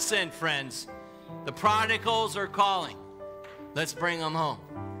 Press in, friends. The prodigals are calling. Let's bring them home.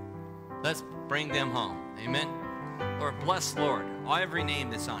 Let's bring them home. Amen. Lord, bless, Lord, every name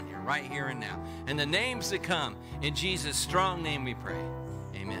that's on here, right here and now. And the names that come, in Jesus' strong name we pray.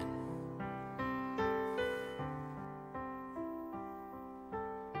 Amen.